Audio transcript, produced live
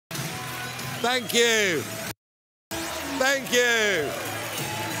Thank you. Thank you.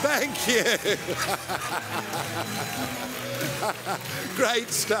 Thank you. Great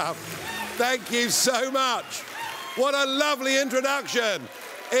stuff. Thank you so much. What a lovely introduction.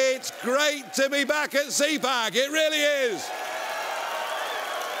 It's great to be back at CPAC. It really is.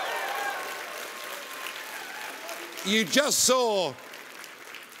 You just saw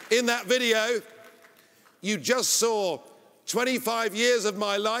in that video, you just saw 25 years of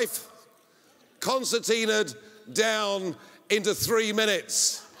my life concertinaed down into 3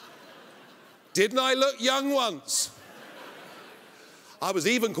 minutes. Didn't I look young once? I was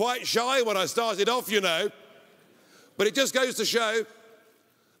even quite shy when I started off, you know. But it just goes to show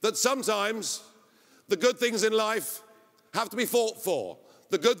that sometimes the good things in life have to be fought for.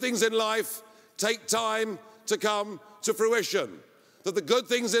 The good things in life take time to come to fruition. That the good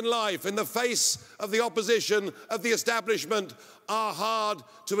things in life, in the face of the opposition of the establishment, are hard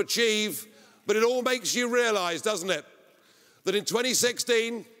to achieve. But it all makes you realise, doesn't it, that in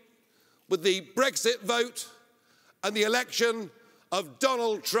 2016, with the Brexit vote and the election of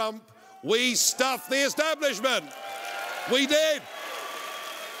Donald Trump, we stuffed the establishment. We did.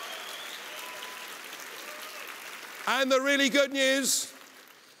 And the really good news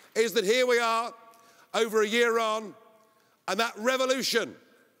is that here we are, over a year on, and that revolution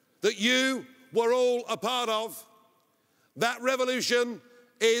that you were all a part of, that revolution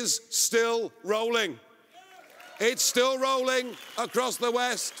is still rolling. It's still rolling across the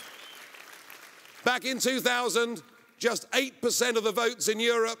West. Back in 2000, just 8% of the votes in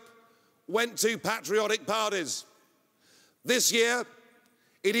Europe went to patriotic parties. This year,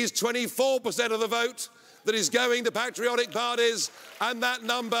 it is 24% of the vote that is going to patriotic parties, and that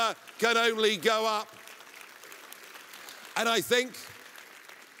number can only go up. And I think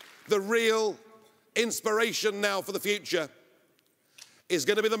the real inspiration now for the future is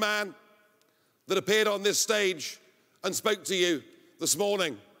going to be the man that appeared on this stage and spoke to you this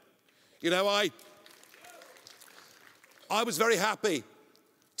morning. You know, I was very happy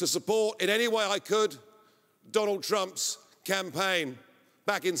to support in any way I could Donald Trump's campaign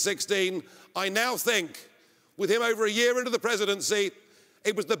back in 2016. I now think, with him over a year into the presidency,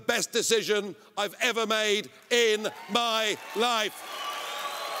 it was the best decision I've ever made in my life.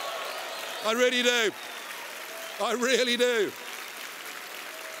 I really do. I really do.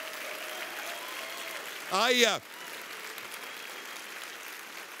 I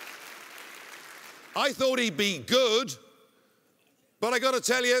thought he'd be good, but I got to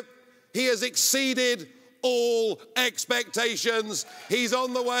tell you, he has exceeded all expectations. He's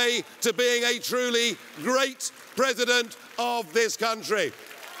on the way to being a truly great president of this country.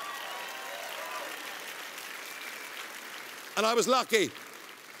 And I was lucky.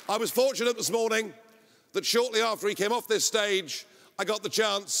 I was fortunate this morning that shortly after he came off this stage, I got the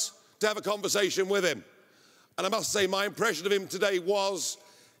chance to have a conversation with him. And I must say, my impression of him today was,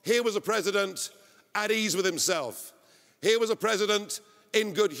 here was a president at ease with himself. Here was a president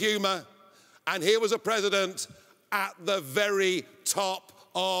in good humour. And here was a president at the very top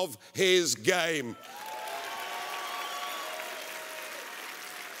of his game.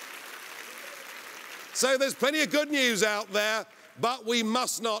 So there's plenty of good news out there, but we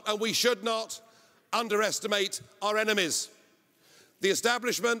must not and we should not underestimate our enemies. The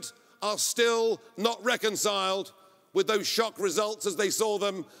establishment are still not reconciled with those shock results as they saw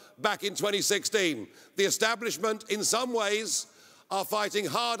them back in 2016. The establishment, in some ways, are fighting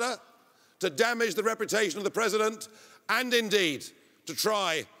harder to damage the reputation of the president and indeed to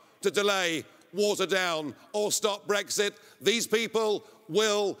try to delay, water down or stop Brexit. These people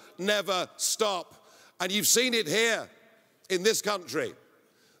will never stop. And you've seen it here in this country,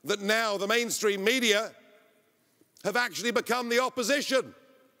 that now the mainstream media have actually become the opposition.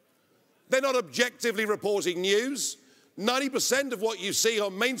 They're not objectively reporting news. 90% of what you see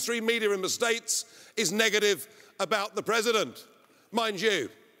on mainstream media in the States is negative about the president. Mind you,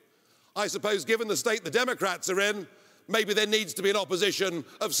 I suppose given the state the Democrats are in, maybe there needs to be an opposition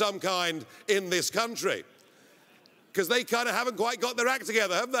of some kind in this country. Because they kind of haven't quite got their act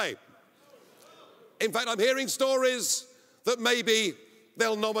together, have they? In fact, I'm hearing stories that maybe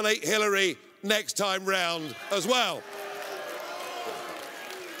they'll nominate Hillary next time round as well.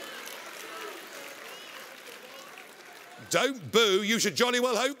 Don't boo, you should jolly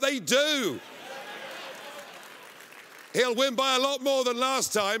well hope they do. He'll win by a lot more than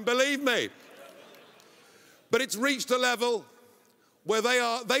last time, believe me. But it's reached a level where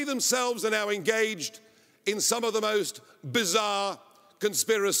they themselves are now engaged in some of the most bizarre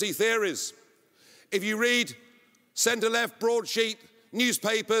conspiracy theories. If you read centre-left broadsheet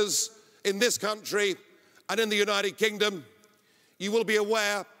newspapers in this country and in the United Kingdom, you will be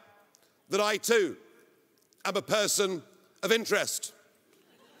aware that I too am a person of interest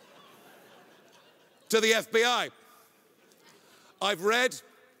to the FBI. I've read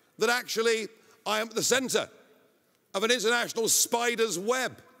that actually I am at the centre of an international spider's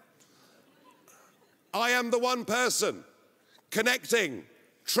web. I am the one person connecting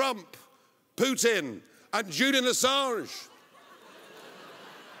Trump, Putin, and Julian Assange.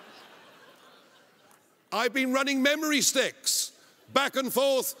 I've been running memory sticks back and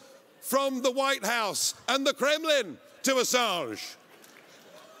forth from the White House and the Kremlin to Assange.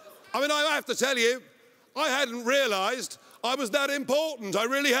 I mean, I have to tell you, I hadn't realised I was that important. I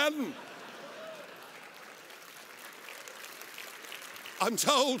really hadn't. I'm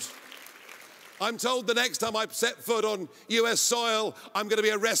told the next time I set foot on US soil, I'm going to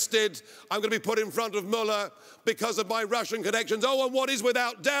be arrested, I'm going to be put in front of Mueller because of my Russian connections. Oh, and what is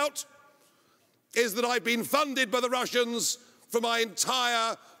without doubt is that I've been funded by the Russians for my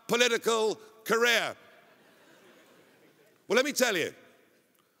entire political career. Well, let me tell you,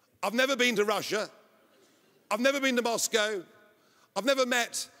 I've never been to Russia, I've never been to Moscow, I've never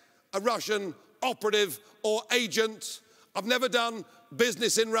met a Russian operative or agent, I've never done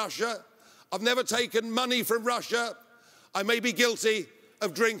business in Russia, I've never taken money from Russia. I may be guilty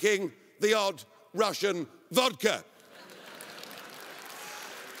of drinking the odd Russian vodka.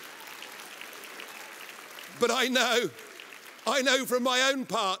 But I know from my own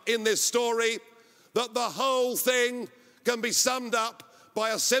part in this story that the whole thing can be summed up by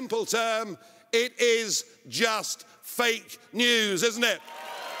a simple term. It is just fake news, isn't it?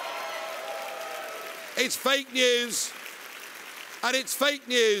 It's fake news, and it's fake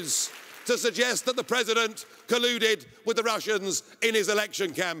news to suggest that the president colluded with the Russians in his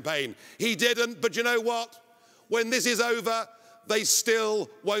election campaign. He didn't, but you know what? When this is over, they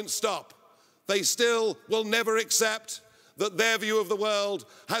still won't stop. They still will never accept that their view of the world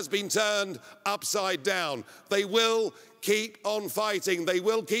has been turned upside down. They will keep on fighting. They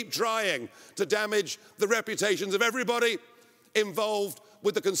will keep trying to damage the reputations of everybody involved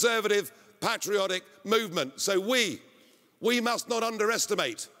with the conservative, patriotic movement. So we must not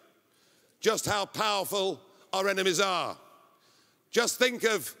underestimate just how powerful our enemies are. Just think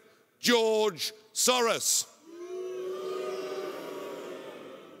of George Soros.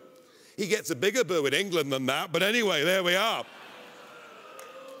 He gets a bigger boo in England than that, but anyway, there we are.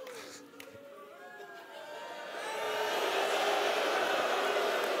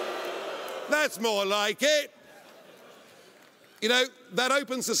 That's more like it. You know, that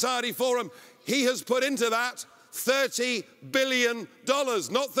Open Society Forum, he has put into that $30 billion,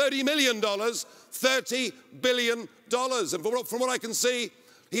 not $30 million, $30 billion. And from what I can see,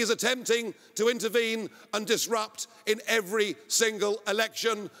 he is attempting to intervene and disrupt in every single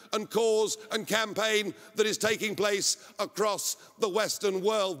election and cause and campaign that is taking place across the Western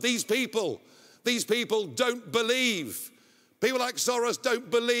world. These people don't believe. People like Soros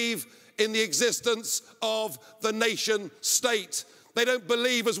don't believe in the existence of the nation state. They don't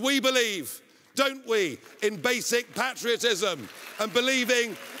believe as we believe, don't we, in basic patriotism and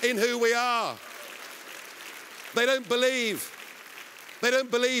believing in who we are. They don't believe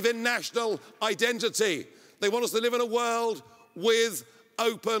in national identity. They want us to live in a world with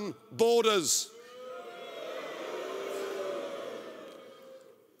open borders.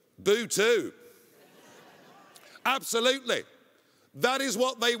 Boo too. Absolutely. That is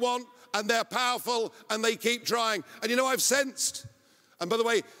what they want, and they're powerful, and they keep trying. And you know, I've sensed, and by the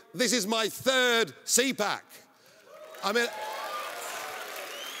way, this is my third CPAC. I mean,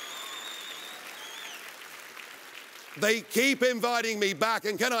 they keep inviting me back,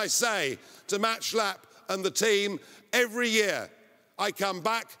 and can I say to Matt Schlapp and the team, every year I come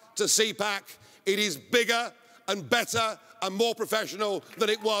back to CPAC, it is bigger and better and more professional than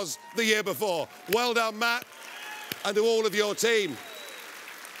it was the year before. Well done, Matt, and to all of your team.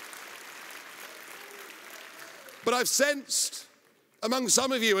 But I've sensed among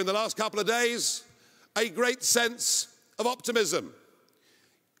some of you in the last couple of days a great sense of optimism.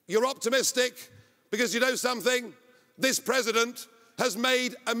 You're optimistic because you know something? This president has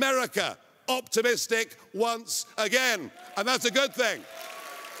made America optimistic once again, and that's a good thing.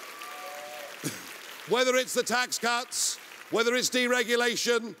 Whether it's the tax cuts, whether it's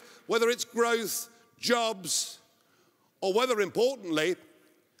deregulation, whether it's growth, jobs, or whether, importantly,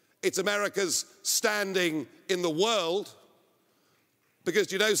 it's America's standing in the world, because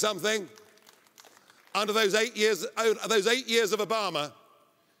do you know something? Under those 8 years of Obama,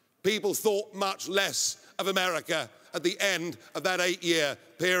 people thought much less of America at the end of that 8-year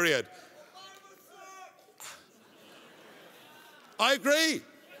period. I agree.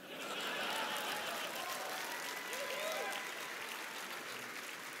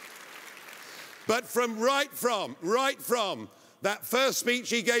 But right from that first speech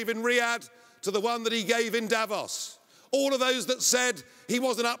he gave in Riyadh to the one that he gave in Davos, all of those that said he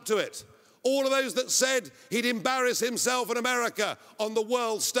wasn't up to it, all of those that said he'd embarrass himself in America on the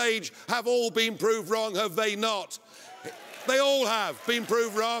world stage have all been proved wrong, have they not? They all have been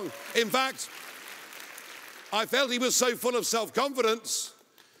proved wrong. In fact, I felt he was so full of self-confidence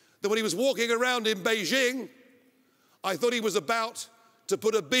that when he was walking around in Beijing, I thought he was about to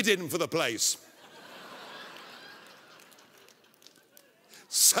put a bid in for the place.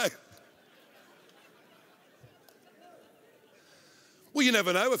 So, well, you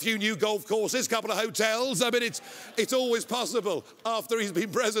never know, a few new golf courses, a couple of hotels. I mean, it's always possible after he's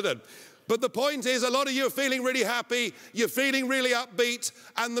been president. But the point is, a lot of you are feeling really happy, you're feeling really upbeat,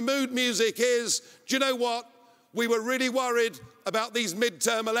 and the mood music is, do you know what? We were really worried about these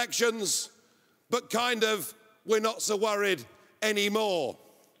midterm elections, but kind of we're not so worried anymore.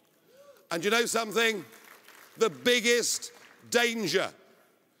 And you know something? The biggest danger,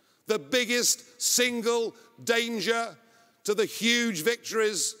 the biggest single danger to the huge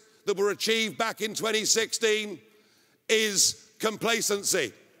victories that were achieved back in 2016 is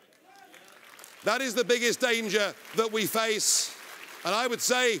complacency. That is the biggest danger that we face. And I would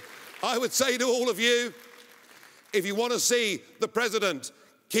say to all of you, if you want to see the president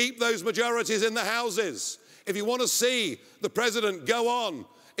keep those majorities in the houses, if you want to see the president go on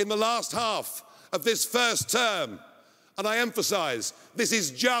in the last half of this first term, and I emphasize, this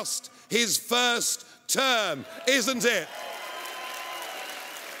is just his first term, isn't it?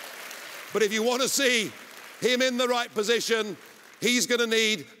 But if you want to see him in the right position, he's going to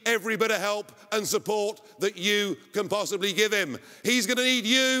need every bit of help and support that you can possibly give him. He's going to need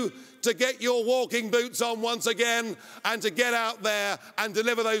you to get your walking boots on once again and to get out there and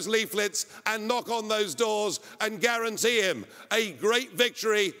deliver those leaflets and knock on those doors and guarantee him a great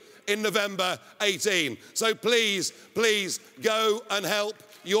victory in November 18. So please, please go and help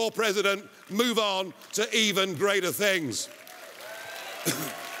your president move on to even greater things.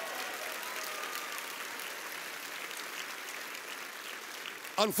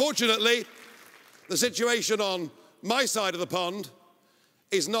 Unfortunately, the situation on my side of the pond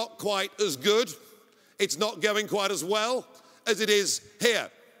is not quite as good. It's not going quite as well as it is here.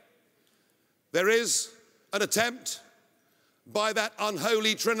 There is an attempt by that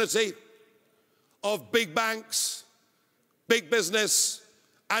unholy trinity of big banks, big business,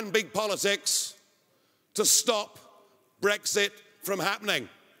 and big politics to stop Brexit from happening.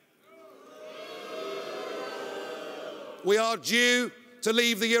 We are due to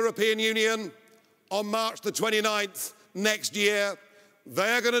leave the European Union on March the 29th next year.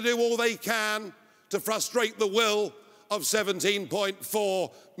 They're going to do all they can to frustrate the will of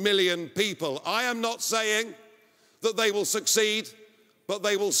 17.4 million people. I am not saying that they will succeed, but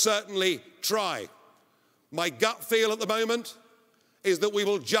they will certainly try. My gut feel at the moment is that we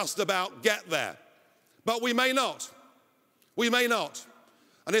will just about get there. But we may not. We may not.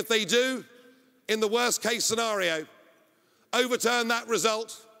 And if they do, in the worst case scenario, overturn that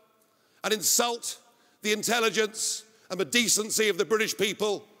result and insult the intelligence and the decency of the British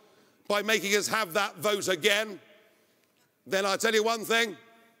people by making us have that vote again, then I tell you one thing,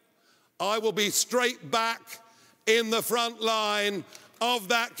 I will be straight back in the front line of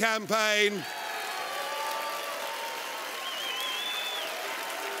that campaign.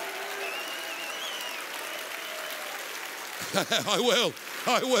 I will.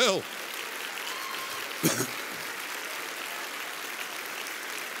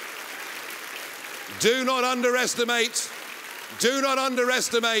 Do not underestimate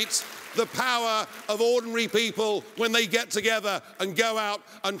the power of ordinary people when they get together and go out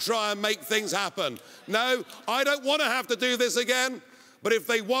and try and make things happen. No, I don't want to have to do this again, but if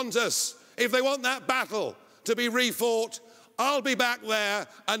they want that battle to be refought, I'll be back there,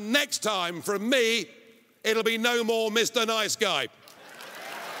 and next time from me, it'll be no more Mr. Nice Guy.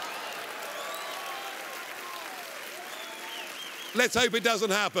 Let's hope it doesn't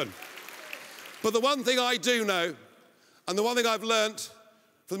happen. But the one thing I do know, and the one thing I've learnt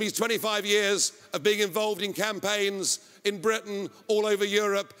from these 25 years of being involved in campaigns in Britain, all over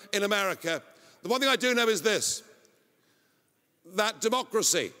Europe, in America, the one thing I do know is this, that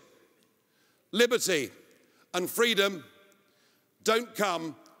democracy, liberty, and freedom don't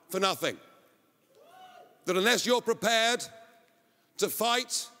come for nothing. That unless you're prepared to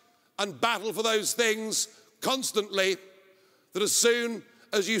fight and battle for those things constantly, that as soon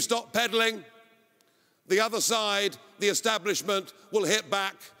as you stop peddling, the other side, the establishment, will hit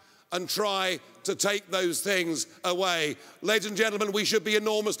back and try to take those things away. Ladies and gentlemen, we should be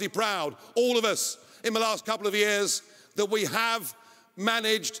enormously proud, all of us, in the last couple of years, that we have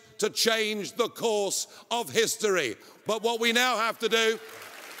managed to change the course of history. But what we now have to do,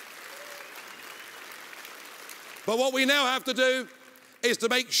 is to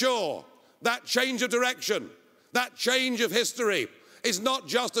make sure that change of direction, that change of history is not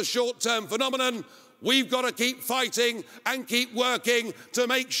just a short-term phenomenon. We've got to keep fighting and keep working to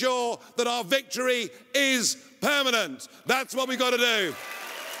make sure that our victory is permanent. That's what we've got to do.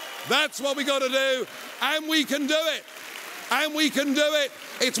 That's what we've got to do, and we can do it. And we can do it.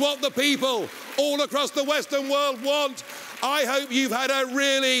 It's what the people all across the Western world want. I hope you've had a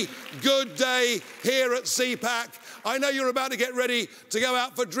really good day here at CPAC. I know you're about to get ready to go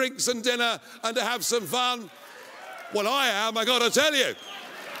out for drinks and dinner and to have some fun. Well, I am, I got to tell you.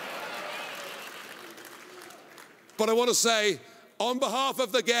 But I want to say, on behalf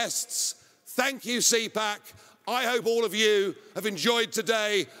of the guests, thank you, CPAC. I hope all of you have enjoyed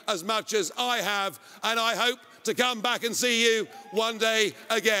today as much as I have, and I hope to come back and see you one day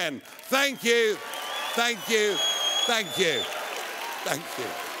again. Thank you, thank you, thank you, thank you,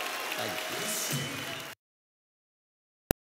 thank you.